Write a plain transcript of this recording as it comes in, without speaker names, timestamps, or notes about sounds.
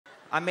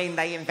I mean,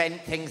 they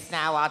invent things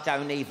now I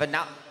don't even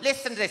know.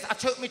 Listen to this. I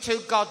took my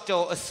two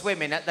goddaughters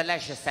swimming at the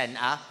leisure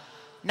centre.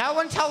 No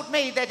one told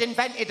me they'd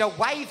invented a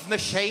wave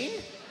machine.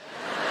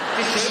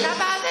 Did you know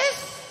about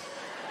this?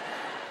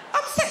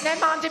 I'm sitting there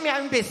minding my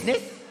own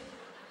business.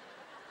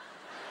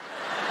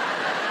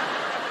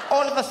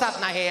 All of a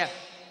sudden I hear...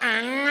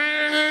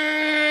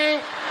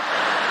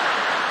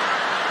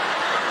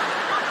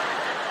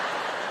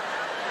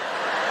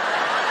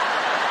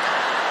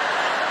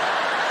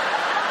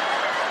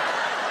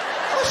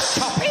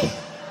 choppy.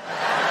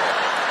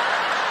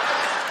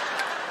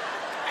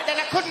 And then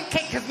I couldn't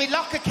kick because my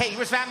locker key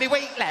was round my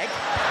weak leg.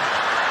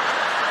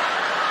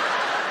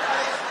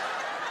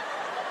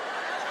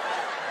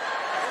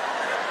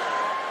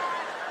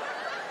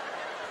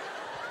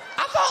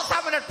 I thought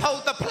someone had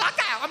pulled the plug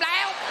out. I'm like,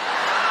 help!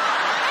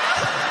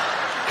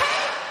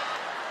 Help!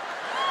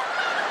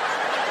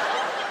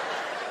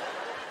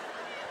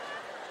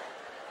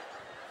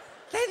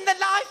 Then the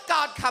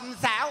lifeguard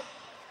comes out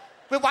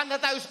with one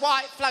of those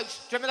white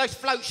floats. Do you remember those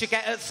floats you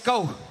get at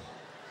school? Do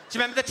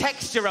you remember the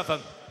texture of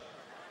them?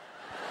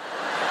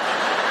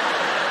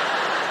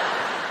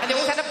 And they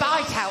always had a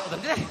bite out of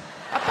them, didn't they?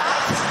 A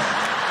bite.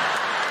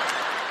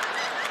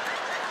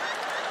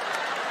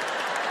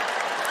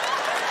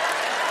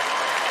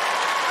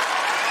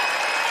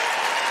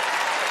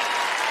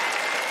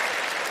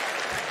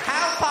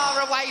 How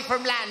far away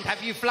from land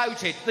have you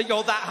floated that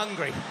you're that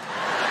hungry?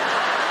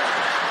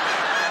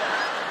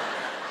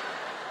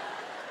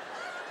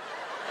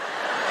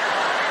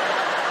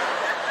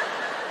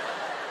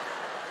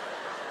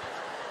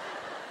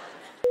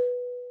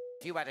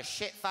 If you had a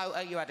shit photo,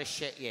 you had a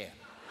shit year.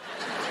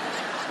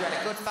 You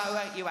had a good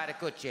photo, you had a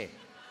good year.